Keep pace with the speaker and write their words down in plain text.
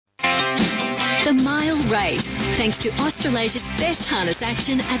The Mile Rate, thanks to Australasia's best harness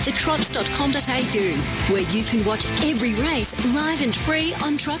action at thetrots.com.au, where you can watch every race live and free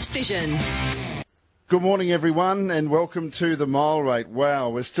on Trots Vision. Good morning, everyone, and welcome to the Mile Rate.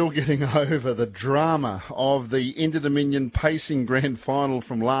 Wow, we're still getting over the drama of the Inter-Dominion Pacing Grand Final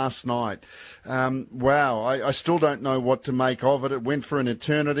from last night. Wow, I still don't know what to make of it. It went for an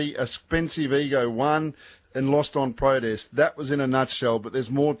eternity. Expensive Ego won and lost on protest. That was in a nutshell, but there's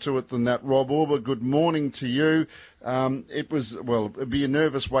more to it than that. Rob Auber, good morning to you. It'd be a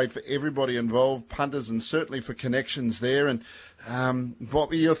nervous wait for everybody involved, punters and certainly for connections there. And what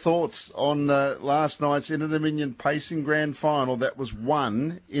were your thoughts on last night's Inter-Dominion Pacing Grand Final that was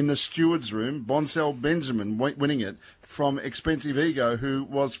won in the stewards' room? Bonsell Benjamin winning it from Expensive Ego, who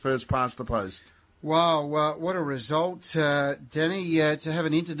was first past the post. Wow, what a result, Danny, to have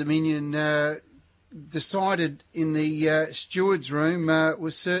an Inter-Dominion decided in the stewards' room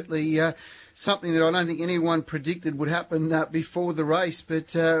was certainly something that I don't think anyone predicted would happen before the race.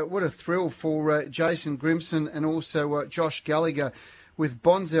 But what a thrill for Jason Grimson and also Josh Gallagher with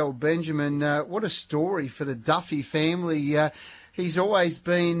Bonsell Benjamin. What a story for the Duffy family. He's always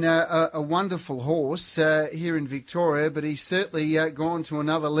been a wonderful horse here in Victoria, but he's certainly gone to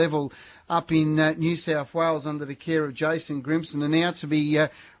another level up in New South Wales under the care of Jason Grimson, and now to be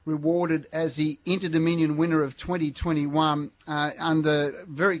rewarded as the Inter-Dominion winner of 2021 under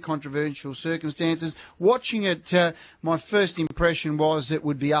very controversial circumstances. Watching it, my first impression was it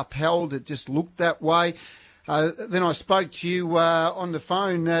would be upheld. It just looked that way. Then I spoke to you on the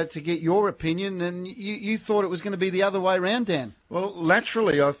phone to get your opinion, and you thought it was going to be the other way around, Dan. Well,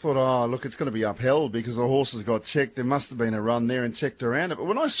 laterally I thought, it's going to be upheld because the horses got checked. There must have been a run there and checked around it. But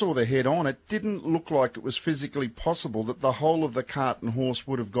when I saw the head on, it didn't look like it was physically possible that the whole of the cart and horse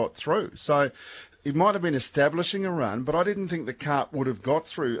would have got through. So it might have been establishing a run, but I didn't think the cart would have got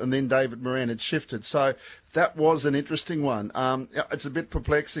through, and then David Moran had shifted. So that was an interesting one. It's a bit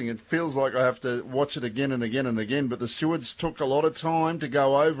perplexing. It feels like I have to watch it again and again and again, but the stewards took a lot of time to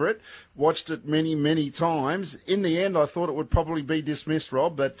go over it, watched it many, many times. In the end, I thought it would probably be dismissed,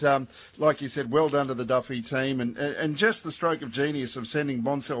 Rob, but like you said, well done to the Duffy team, and just the stroke of genius of sending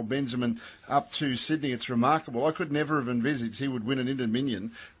Bonsell Benjamin up to Sydney. It's remarkable. I could never have envisaged he would win an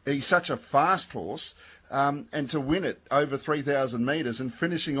Inter-Dominion. He's such a fast horse. And to win it over 3,000 metres and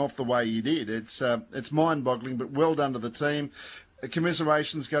finishing off the way he did, it's mind-boggling, but well done to the team.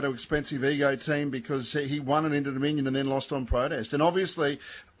 Commiserations go to Expensive Ego team because he won an Inter-Dominion and then lost on protest. And obviously,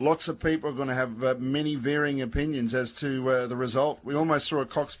 lots of people are going to have many varying opinions as to the result. We almost saw a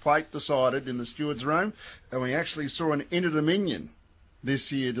Cox Plate decided in the stewards' room, and we actually saw an Inter-Dominion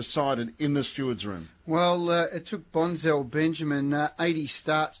this year decided in the stewards' room. Well, it took Bonsell Benjamin 80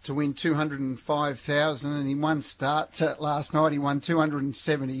 starts to win 205,000, and in one start last night he won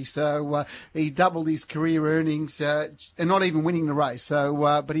 270. So he doubled his career earnings, and not even winning the race.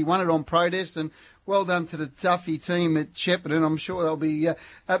 So, but he won it on protest, and well done to the Duffy team at Shepparton. I'm sure they'll be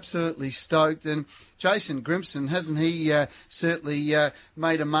absolutely stoked. And Jason Grimson, hasn't he certainly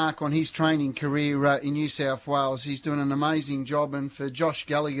made a mark on his training career in New South Wales? He's doing an amazing job, and for Josh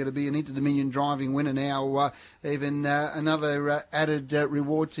Gallagher to be an Inter-Dominion driving winner now, even another added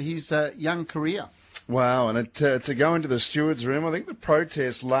reward to his young career. Wow, and to go into the stewards' room, I think the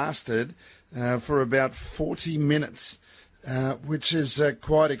protest lasted for about 40 minutes, which is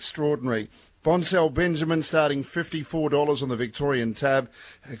quite extraordinary. Bonsell Benjamin starting $54 on the Victorian tab.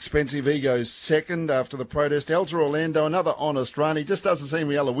 Expensive Ego's second after the protest. Elter Orlando, another honest run. He just doesn't seem to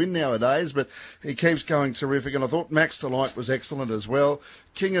be able to win nowadays, but he keeps going terrific. And I thought Max Delight was excellent as well.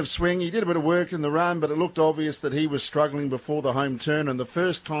 King of Swing, he did a bit of work in the run, but it looked obvious that he was struggling before the home turn. And the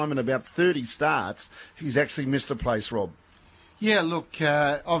first time in about 30 starts, he's actually missed a place, Rob. Yeah, look,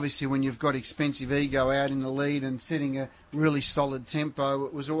 obviously when you've got Expensive Ego out in the lead and setting a really solid tempo,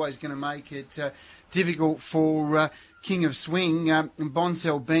 it was always going to make it difficult for King of Swing. And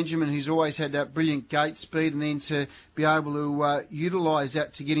Bonsell Benjamin, who's always had that brilliant gate speed, and then to be able to utilise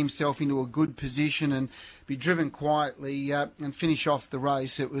that to get himself into a good position and be driven quietly and finish off the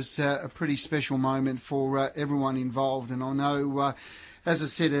race. It was a pretty special moment for everyone involved, and I know... as I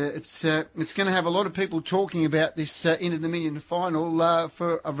said, it's going to have a lot of people talking about this Inter-Dominion final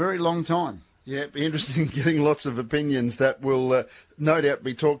for a very long time. Yeah, it'd be interesting getting lots of opinions that will no doubt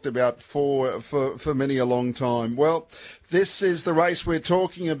be talked about for many a long time. Well, this is the race we're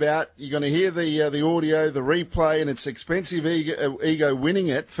talking about. You're going to hear the audio, the replay, and it's Expensive Ego winning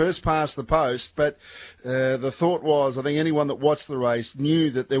it, first past the post. But the thought was, I think anyone that watched the race knew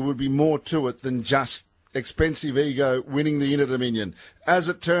that there would be more to it than just Expensive Ego winning the Inter Dominion. As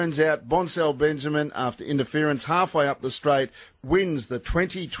it turns out, Boncel Benjamin, after interference halfway up the straight, wins the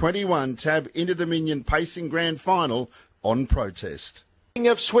 2021 Tab Inter Dominion Pacing Grand Final on protest. King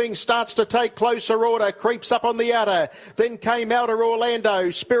of Swing starts to take closer order, creeps up on the outer, then came outer Orlando,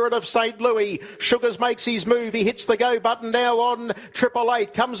 Spirit of St. Louis, Sugars makes his move, he hits the go button now on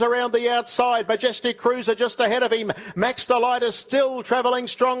 888, comes around the outside, Majestic Cruiser just ahead of him, Max Delight is still travelling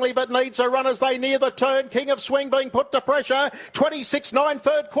strongly but needs a run as they near the turn, King of Swing being put to pressure, 26-9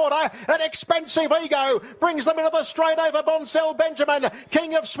 third quarter, an Expensive Ego brings them into the straight over Boncel Benjamin,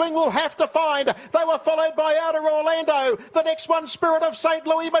 King of Swing will have to find, they were followed by outer Orlando, the next one Spirit of St.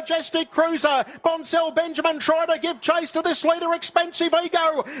 Louis, Majestic Cruiser. Boncel Benjamin trying to give chase to this leader, Expensive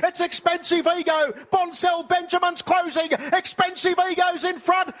Ego. It's Expensive Ego. Boncel Benjamin's closing. Expensive Ego's in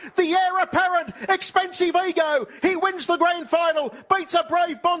front. The heir apparent. Expensive Ego. He wins the grand final. Beats a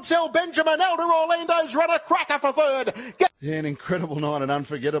brave Boncel Benjamin. Elder Orlando's run a cracker for third. Yeah, an incredible night, an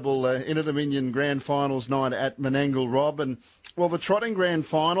unforgettable Inter Dominion Grand Finals night at Menangle, Rob. And, well, the trotting Grand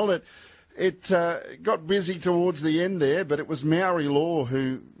Final, It got busy towards the end there, but it was Maori Law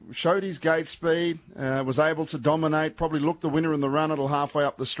who showed his gate speed, was able to dominate, probably looked the winner in the run until halfway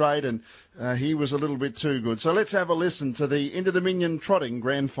up the straight, and he was a little bit too good. So let's have a listen to the Inter Dominion Trotting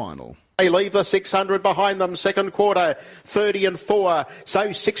Grand Final. They leave the 600 behind them, second quarter, 30-4. So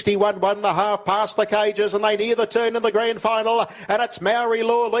 61.5 past the cages, and they near the turn in the grand final. And it's Maori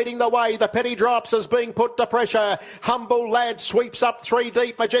Law leading the way. The penny drops as being put to pressure. Humble Lad sweeps up 3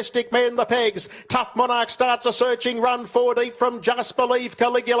 deep. Majestic Man the pegs. Tough Monarch starts a searching run 4 deep from Just Believe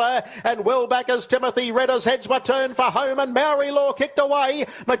Caligula. And well back as Timothy Redder's heads were turned for home, and Maori Law kicked away.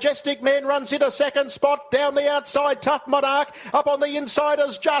 Majestic Man runs into second spot. Down the outside, Tough Monarch. Up on the inside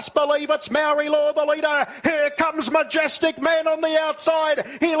is Just Believe. It's Maori Law the leader. Here comes Majestic Man on the outside.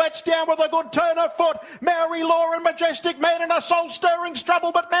 He lets down with a good turn of foot. Maori Law and Majestic Man in a soul-stirring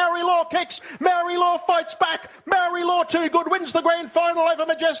struggle, but Maori Law kicks. Maori Law fights back. Maori Law too good wins the grand final over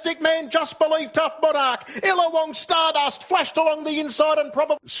Majestic Man. Just Believe Tough Monarch. Illawong Stardust flashed along the inside and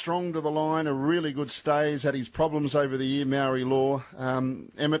probably strong to the line, a really good stays, had his problems over the year, Maori Law.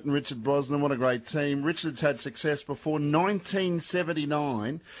 Emmett and Richard Brosnan, what a great team. Richard's had success before.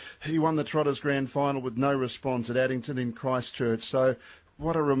 1979, he won the Trotters Grand Final with no response at Addington in Christchurch. So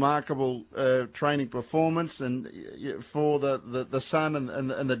what a remarkable training performance, and for the son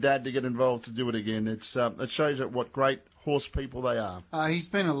and the dad to get involved to do it again. It shows you what great horse people they are. He's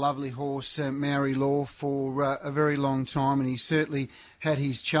been a lovely horse, Maori Law, for a very long time, and he's certainly had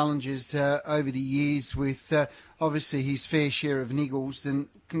his challenges over the years with obviously his fair share of niggles. And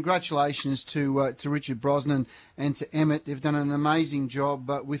congratulations to Richard Brosnan and to Emmett. They've done an amazing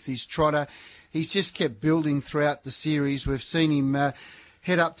job with his trotter. He's just kept building throughout the series. We've seen him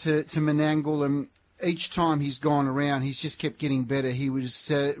head up to Menangle, and each time he's gone around, he's just kept getting better. He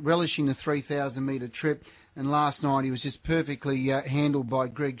was relishing the 3,000 metre trip, and last night he was just perfectly handled by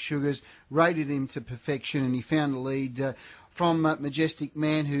Greg Sugars, rated him to perfection, and he found the lead from Majestic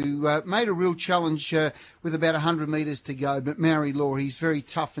Man, who made a real challenge with about 100 metres to go. But Maori Law, he's very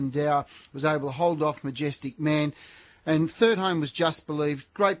tough and dour, was able to hold off Majestic Man. And third home was Just Believe.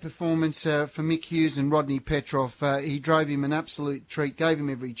 Great performance for Mick Hughes and Rodney Petrov. He drove him an absolute treat, gave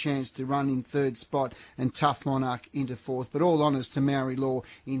him every chance to run in third spot, and Tough Monarch into fourth. But all honours to Maori Law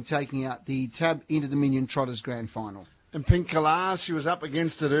in taking out the Tab Inter Dominion Trotters Grand Final. And Pink Kalas, she was up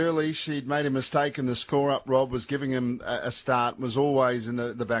against it early. She'd made a mistake in the score-up. Rob was giving him a start, was always in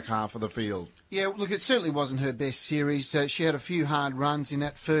the back half of the field. Yeah, look, it certainly wasn't her best series. She had a few hard runs in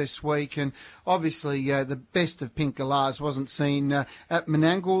that first week, and obviously the best of Pink Kalas wasn't seen at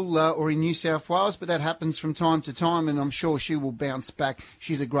Menangle or in New South Wales, but that happens from time to time, and I'm sure she will bounce back.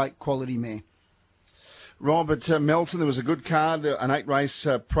 She's a great quality mare. Rob, at Melton, there was a good card, an 8-race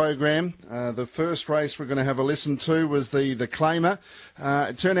program. The first race we're going to have a listen to was the Claimer.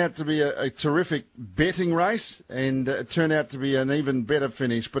 It turned out to be a terrific betting race, and it turned out to be an even better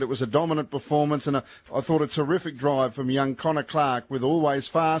finish, but it was a dominant performance, and I thought a terrific drive from young Connor Clark with Always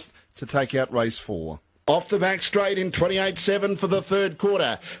Fast to take out race 4. Off the back straight in 28.7 for the third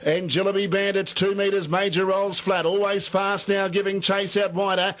quarter. And Jillaby Bandits 2 metres, Major rolls flat. Always Fast now giving chase out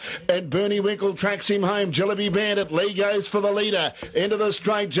wider. And Bernie Winkle tracks him home. Jillaby Bandit, Lee goes for the leader. Into the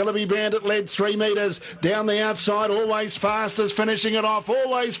straight, Jillaby Bandit led 3 metres. Down the outside, Always Fast is finishing it off.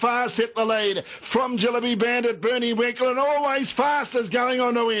 Always Fast hit the lead. From Jillaby Bandit, Bernie Winkle, and Always Fast is going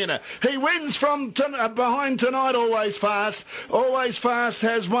on to win. He wins from behind tonight, Always Fast. Always Fast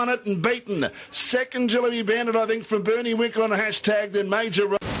has won it and beaten. Second Jillaby Bandit, I think, from Bernie Winkle on a hashtag, then Major.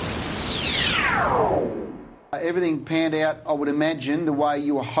 Everything panned out, I would imagine, the way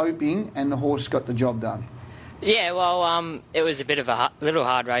you were hoping, and the horse got the job done. Yeah, well, it was a bit of a little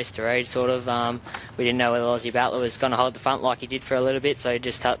hard race to read, sort of. We didn't know whether Aussie Battler was going to hold the front like he did for a little bit, so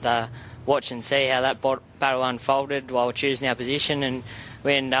just had to watch and see how that battle unfolded while we're choosing our position, and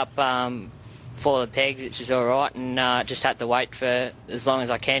we ended up for the pegs, which was all right, and just had to wait for as long as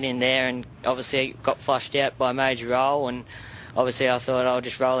I can in there, and obviously got flushed out by a major roll, and obviously I thought I'll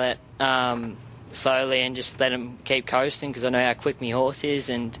just roll out slowly and just let him keep coasting because I know how quick my horse is,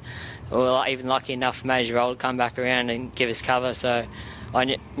 and we were even lucky enough major roll to come back around and give us cover, so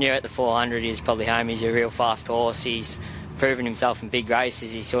I knew at the 400 he's probably home. He's a real fast horse. He's proven himself in big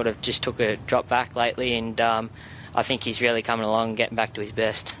races. He sort of just took a drop back lately, and I think he's really coming along and getting back to his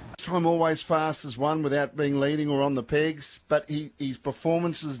best. Time always fast as one without being leading or on the pegs, but his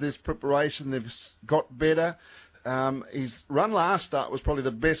performances, this preparation, they've got better. His run last start was probably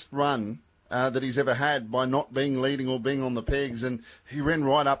the best run that he's ever had by not being leading or being on the pegs, and he ran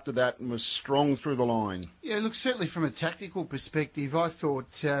right up to that and was strong through the line. Yeah, look, certainly from a tactical perspective, I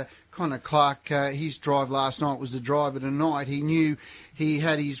thought Connor Clark, his drive last night was the drive of the night. He knew he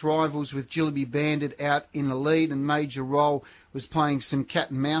had his rivals with Jillaby Bandit out in the lead, and Major Roll was playing some cat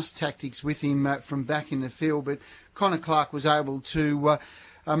and mouse tactics with him from back in the field, but Connor Clark was able to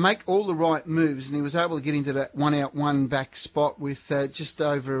make all the right moves, and he was able to get into that one out, one back spot with just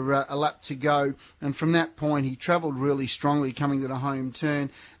over a lap to go. And from that point, he travelled really strongly coming to the home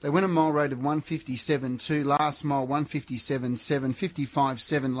turn. They went a mile rate of 157.2, last mile 157.7,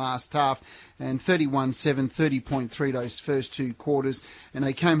 55.7 last half, and 31.7, 30.3 those first two quarters. And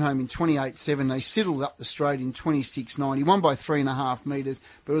they came home in 28.7. They sidled up the straight in 26.90, won by 3.5 metres,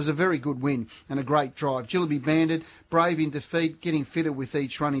 but it was a very good win and a great drive. Jillaby Bandit, brave in defeat, getting fitter with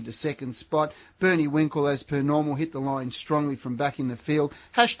each run into second spot. Bernie Winkle, as per normal, hit the line strongly from back in the field.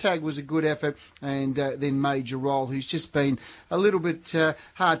 Hashtag was a good effort, and then Major Roll, who's just been a little bit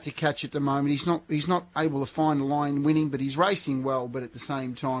hard to catch at the moment. He's not able to find the line winning, but he's racing well, but at the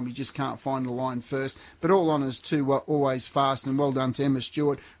same time he just can't find the line first. But all honours to Always Fast, and well done to Emma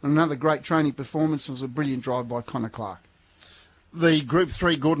Stewart. And another great training performance. It was a brilliant drive by Connor Clark. The Group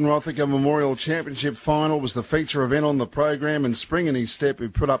 3 Gordon Rothicker Memorial Championship final was the feature event on the program, and Spring in his step, who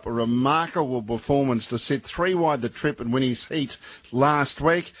put up a remarkable performance to sit 3 wide the trip and win his heat last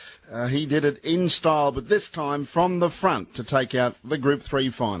week. He did it in style, but this time from the front to take out the Group 3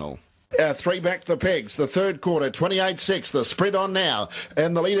 final. 3 back the pegs, the third quarter, 28.6, the spread on now,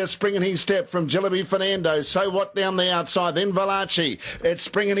 and the leader Spring in his step from Jillaby Fernando. So what down the outside, then Valachi. It's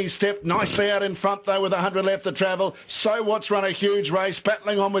Spring in his step, nicely out in front though with 100 left to travel. So what's run a huge race,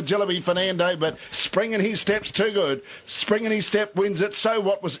 battling on with Jillaby Fernando, but Spring in his step's too good. Spring in his step wins it. So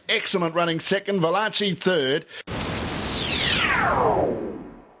what was excellent running second, Valachi third.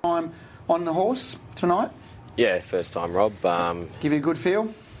 I'm on the horse tonight. Yeah, first time, Rob. Give you a good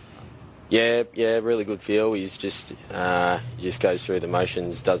feel? Yeah, really good feel. He's just he just goes through the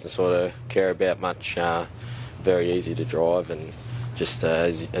motions, doesn't sort of care about much. Very easy to drive, and just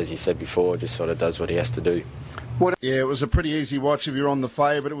as you said before, just sort of does what he has to do. Yeah, it was a pretty easy watch if you're on the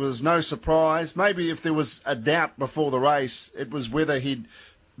favourite. It was no surprise. Maybe if there was a doubt before the race, it was whether he'd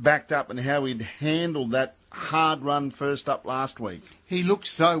backed up and how he'd handled that hard run first up last week. He looked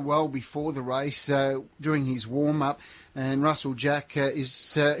so well before the race during his warm-up. And Russell Jack,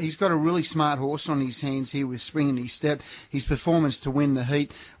 he's got a really smart horse on his hands here with Spring in his step. His performance to win the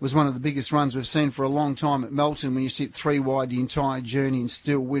heat was one of the biggest runs we've seen for a long time at Melton, when you sit 3 wide the entire journey and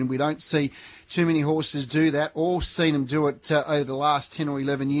still win. We don't see too many horses do that. All seen him do it over the last 10 or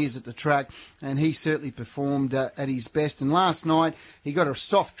 11 years at the track, and he certainly performed at his best. And last night, he got a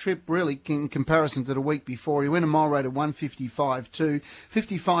soft trip, really, in comparison to the week before. He went a mile rate of 155.2,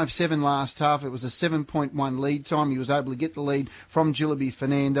 55.7 last half. It was a 7.1 lead time. He was able to get the lead from Jillaby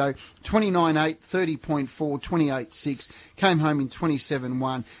Fernando. 29.8, 30.4, 28.6. Came home in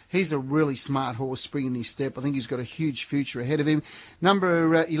 27.1. He's a really smart horse, Spring in his step. I think he's got a huge future ahead of him.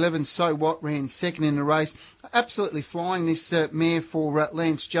 Number 11, So What, ran second in the race. Absolutely flying, this mare for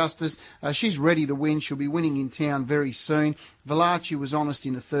Lance Justice. She's ready to win. She'll be winning in town very soon. Valachi was honest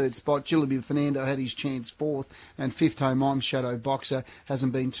in the third spot. Jillaby Fernando had his chance fourth, and fifth home I'm Shadow Boxer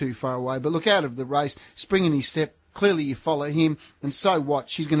hasn't been too far away. But look, out of the race, Spring in his step, clearly you follow him, and So What,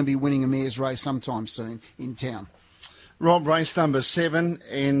 she's going to be winning a mare's race sometime soon in town. Rob, race number 7,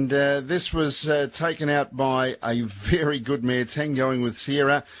 and this was taken out by a very good mare, Tangoing with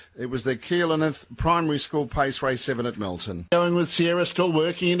Sierra. It was the Keelaneth Primary School Pace Race 7 at Melton. Going with Sierra, still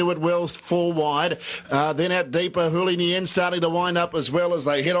working into it well, 4 wide. Then out deeper, Houlinian starting to wind up as well as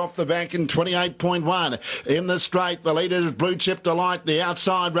they head off the back in 28.1. In the straight, the leader is Blue Chip Delight. The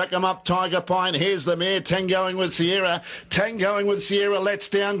outside, Rack 'em Up, Tiger Pine. Here's the mare, Tangoing with Sierra. Tangoing with Sierra lets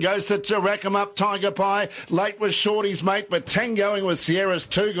down, goes to Rack 'em Up, Tiger Pie. Late was Shorty's mate, but Tangoing with Sierra's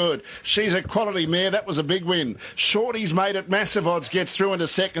too good. She's a quality mare. That was a big win. Shorty's mate at massive odds gets through into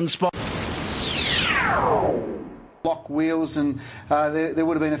second spot. Lock wheels, and there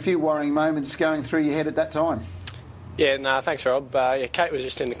would have been a few worrying moments going through your head at that time. Yeah, no, thanks, Rob. Kate was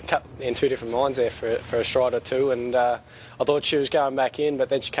just in 2 different lines there for a stride or two, and I thought she was going back in, but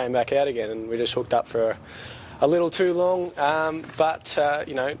then she came back out again, and we just hooked up for a little too long. But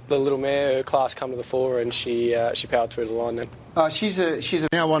the little mare, her class come to the fore, and she powered through the line then. She's a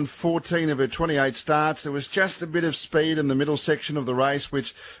Now won 14 of her 28 starts. There was just a bit of speed in the middle section of the race,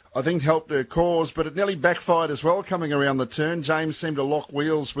 which I think helped her cause, but it nearly backfired as well coming around the turn. James seemed to lock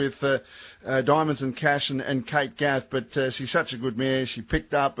wheels with Diamonds and Cash and Kate Gath, but she's such a good mare. She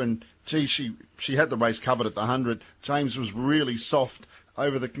picked up, and gee, she had the race covered at the 100. James was really soft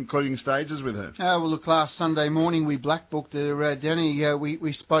over the concluding stages with her. Well, look, last Sunday morning we black booked her, Danny.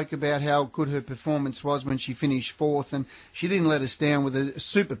 We spoke about how good her performance was when she finished 4th, and she didn't let us down with a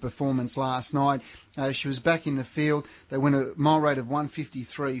super performance last night. She was back in the field. They went a mile rate of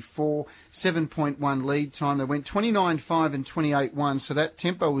 1:53.4, 7.1 lead time. They went 29.5 and 28.1, so that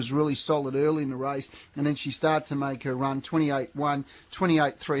tempo was really solid early in the race, and then she started to make her run 28.1,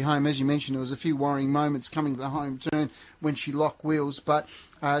 28.3 home. As you mentioned, there was a few worrying moments coming to the home turn when she locked wheels, but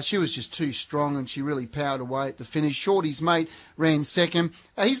she was just too strong, and she really powered away at the finish. Shorty's mate ran second.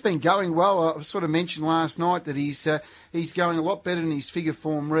 He's been going well. I sort of mentioned last night that he's going a lot better than his figure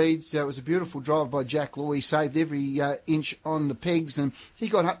form reads. It was a beautiful drive by Jack Law. He saved every inch on the pegs, and he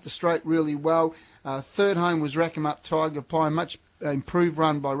got up the straight really well. Third home was Rack 'em Up, Tiger Pie. Much improved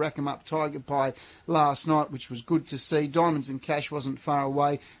run by Rack 'em Up, Tiger Pie last night, which was good to see. Diamonds and Cash wasn't far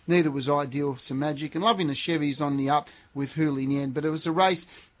away. Neither was Ideal Some Magic. And Loving the Chevy's on the up with Houlinian. But it was a race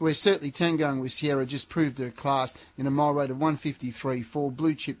where certainly Tangoing with Sierra just proved her class in a mile rate of 1:53.4.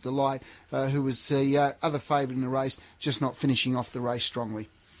 Blue Chip Delight, who was the other favourite in the race, just not finishing off the race strongly.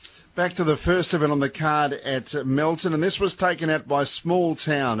 Back to the first event on the card at Melton, and this was taken out by Small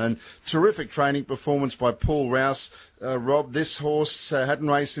Town, and terrific training performance by Paul Rouse. Rob, this horse hadn't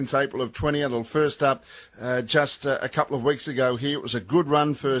raced since April of 20 until first up just a couple of weeks ago here. It was a good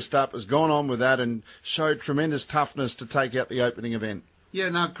run first up, has gone on with that and showed tremendous toughness to take out the opening event. Yeah,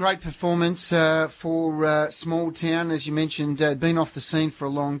 no, great performance for Small Town. As you mentioned, been off the scene for a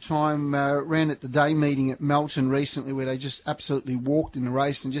long time. Ran at the day meeting at Melton recently where they just absolutely walked in the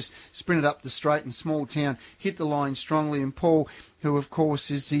race and just sprinted up the straight, and Small Town hit the line strongly. And Paul, who of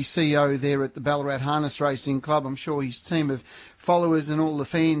course is the CEO there at the Ballarat Harness Racing Club, I'm sure his team of followers and all the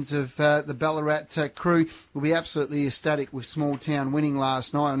fans of the Ballarat crew will be absolutely ecstatic with Small Town winning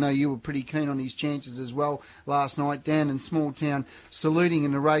last night. I know you were pretty keen on his chances as well last night, Dan, and Small Town saluting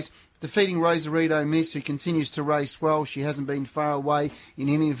in the race. Defeating Rosarito Miss, who continues to race well. She hasn't been far away in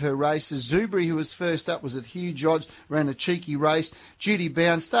any of her races. Zubri, who was first up, was at huge odds, ran a cheeky race. Judy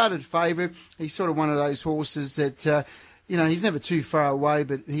Bound started favourite. He's sort of one of those horses that... he's never too far away,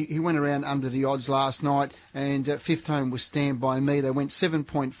 but he went around under the odds last night, and fifth home was Stand By Me. They went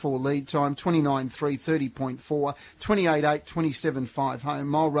 7.4 lead time, 29.3, 30.4, 28.8, 27.5 home,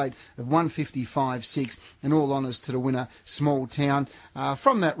 mile rate of 1:55.6, and all honours to the winner, Small Town.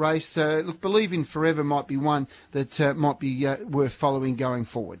 From that race, Believe in Forever might be one that might be worth following going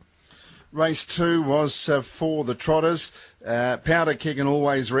forward. Race 2 was for the Trotters. Powder Kick and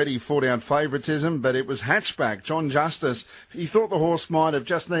Always Ready fought out favouritism, but it was Hatchback, John Justice. He thought the horse might have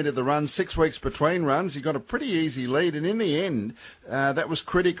just needed the run, 6 weeks between runs. He got a pretty easy lead, and in the end, that was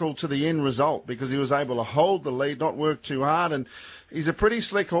critical to the end result because he was able to hold the lead, not work too hard, and he's a pretty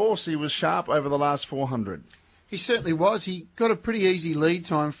slick horse. He was sharp over the last 400. He certainly was. He got a pretty easy lead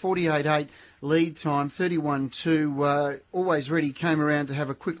time, 48.8 lead time, 31.2. Always Ready came around to have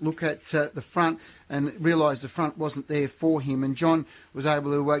a quick look at the front and realised the front wasn't there for him. And John was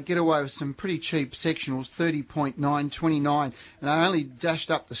able to get away with some pretty cheap sectionals, 30.9, 29. And I only dashed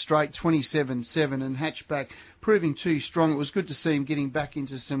up the straight, 27.7, and Hatchback proving too strong. It was good to see him getting back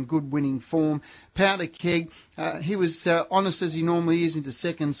into some good winning form. Powder Keg, he was honest as he normally is into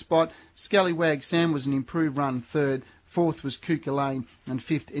second spot. Scallywag Sam was an improved run third. Fourth was Kuka Lane, and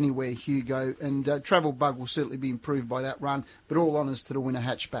fifth Anywhere Hugo. And Travel Bug will certainly be improved by that run, but all honours to the winner,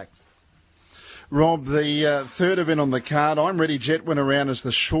 Hatchback. Rob, the third event on the card, I'm Ready Jet went around as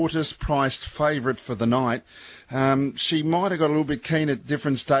the shortest priced favourite for the night. She might have got a little bit keen at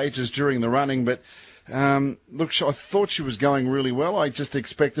different stages during the running, but look, I thought she was going really well. I just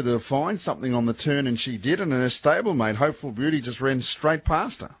expected her to find something on the turn, and she did, and her stablemate, Hopeful Beauty, just ran straight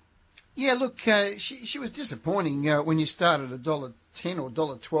past her. Yeah, look, she was disappointing when you started $1.10 or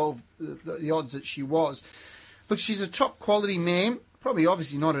 $1.12, the odds that she was. Look, she's a top quality mare, probably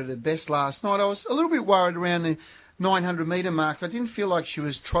obviously not at her best last night. I was a little bit worried around the 900 metre mark. I didn't feel like she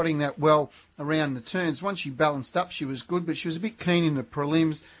was trotting that well around the turns. Once she balanced up, she was good, but she was a bit keen in the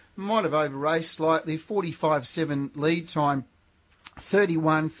prelims. Might have over-raced slightly. 45.7 lead time,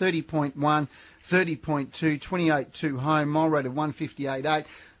 31, 30.1, 30.2, 28.2 home, mile rate of 158.8.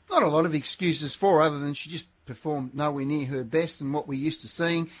 Not a lot of excuses for her, other than she just performed nowhere near her best and what we're used to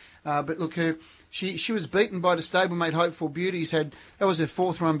seeing. But look, she was beaten by the stablemate Hopeful Beauty. That was her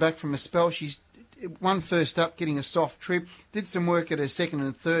fourth run back from a spell. She's won first up, getting a soft trip. Did some work at her second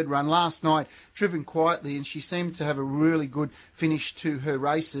and third run last night, driven quietly, and she seemed to have a really good finish to her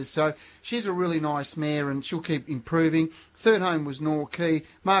races. So she's a really nice mare, and she'll keep improving. Third home was Norquay,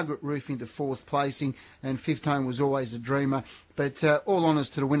 Margaret Roof into fourth placing, and fifth home was Always a Dreamer. But all honours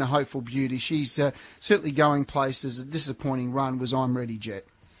to the winner, Hopeful Beauty. She's certainly going places. A disappointing run was I'm Ready Jet.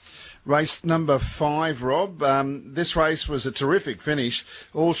 Race number 5, Rob. This race was a terrific finish.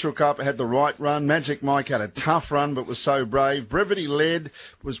 All Shook Up had the right run. Magic Mike had a tough run, but was so brave. Brevity led,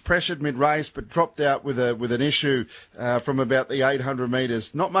 was pressured mid-race, but dropped out with an issue from about the 800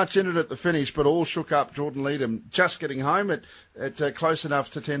 metres. Not much in it at the finish, but All Shook Up, Jordan Leadham, just getting home at close enough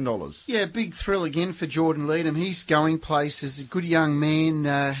to $10. Yeah, big thrill again for Jordan Leadham. He's going places. A good young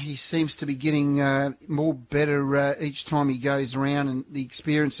man. He seems to be getting more better each time he goes around, and the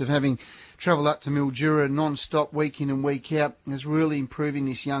experience of having travelled up to Mildura non-stop week in and week out is really improving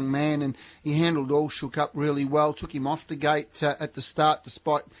this young man, and he handled All Shook Up really well. Took him off the gate at the start,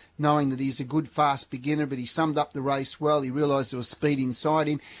 despite knowing that he's a good fast beginner, but he summed up the race well. He realised there was speed inside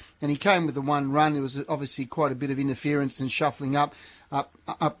him, and he came with the one run. There was obviously quite a bit of interference and shuffling up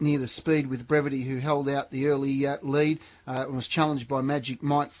near the speed with Brevity, who held out the early lead and was challenged by Magic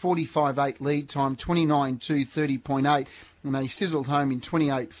Mike. 45.8 lead time, 29.2, 30.8, and they sizzled home in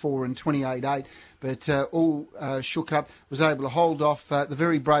 28.4 and 28.8. But All Shook Up was able to hold off the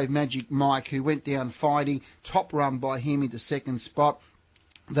very brave Magic Mike, who went down fighting. Top run by him into second spot.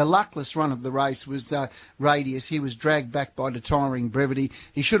 The luckless run of the race was Radius. He was dragged back by the tiring Brevity.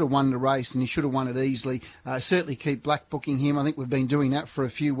 He should have won the race, and he should have won it easily. Certainly keep black booking him. I think we've been doing that for a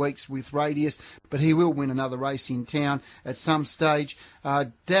few weeks with Radius, but he will win another race in town at some stage.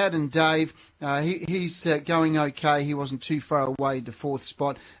 Dad and Dave, he's going okay. He wasn't too far away to fourth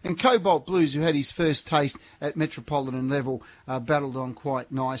spot. And Cobalt Blues, who had his first taste at Metropolitan level, battled on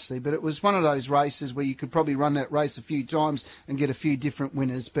quite nicely. But it was one of those races where you could probably run that race a few times and get a few different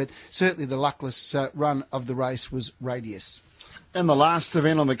winners. But certainly the luckless run of the race was Radius. And the last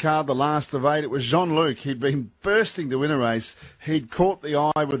event on the card, the last of 8, it was Jean-Luc. He'd been bursting to win a race. He'd caught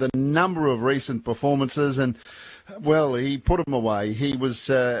the eye with a number of recent performances, and well, he put him away. He was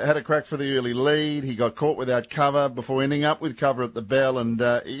had a crack for the early lead. He got caught without cover before ending up with cover at the bell, and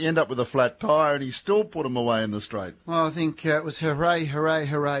he ended up with a flat tyre, and he still put him away in the straight. Well, I think it was hooray, hooray,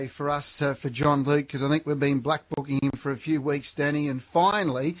 hooray for us, for Jean-Luc, because I think we've been black booking him for a few weeks, Danny, and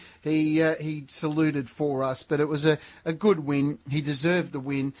finally he saluted for us. But it was a good win. He deserved the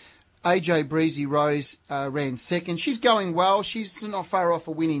win. AJ Breezy Rose ran second. She's going well. She's not far off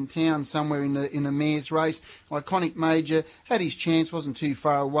a win in town somewhere in the mares race. Iconic Major had his chance, wasn't too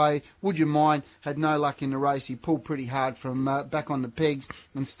far away. Would You Mind had no luck in the race. He pulled pretty hard from back on the pegs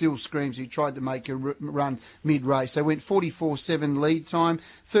and still screams. He tried to make a run mid-race. They went 44.7 lead time,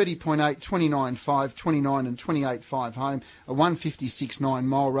 30.8, 29.5, 29 and 28.5 home, a 156.9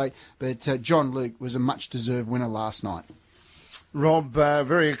 mile rate. But Jean-Luc was a much-deserved winner last night. Rob,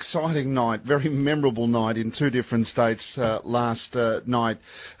 very exciting night, very memorable night in two different states last night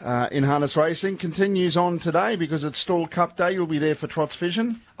in harness racing. Continues on today because it's Stall Cup Day. You'll be there for Trots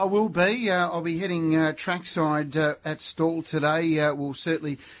Vision. I will be. I'll be heading trackside at Stall today. We'll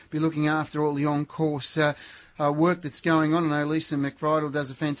certainly be looking after all the on-course work that's going on. I know Lisa McBridle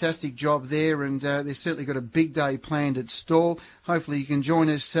does a fantastic job there, and they've certainly got a big day planned at Stall. Hopefully you can join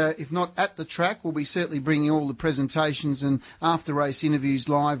us, if not at the track. We'll be certainly bringing all the presentations and after-race interviews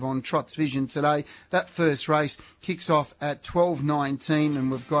live on Trots Vision today. That first race kicks off at 12:19, and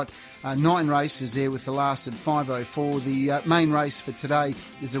we've got 9 races there with the last at 5:04. The main race for today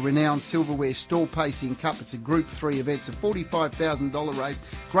is is the renowned Silverware Stall Pacing Cup. It's a Group 3 event. It's a $45,000 race.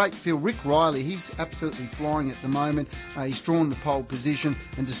 Great field. Rick Riley, he's absolutely flying at the moment. He's drawn the pole position,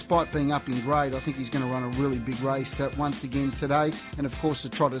 and despite being up in grade, I think he's going to run a really big race once again today. And of course the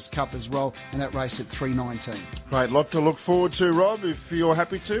Trotters Cup as well, and that race at 3:19. Great lot to look forward to, Rob. If you're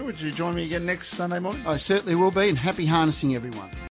happy to, would you join me again next Sunday morning? I certainly will be, and happy harnessing, everyone.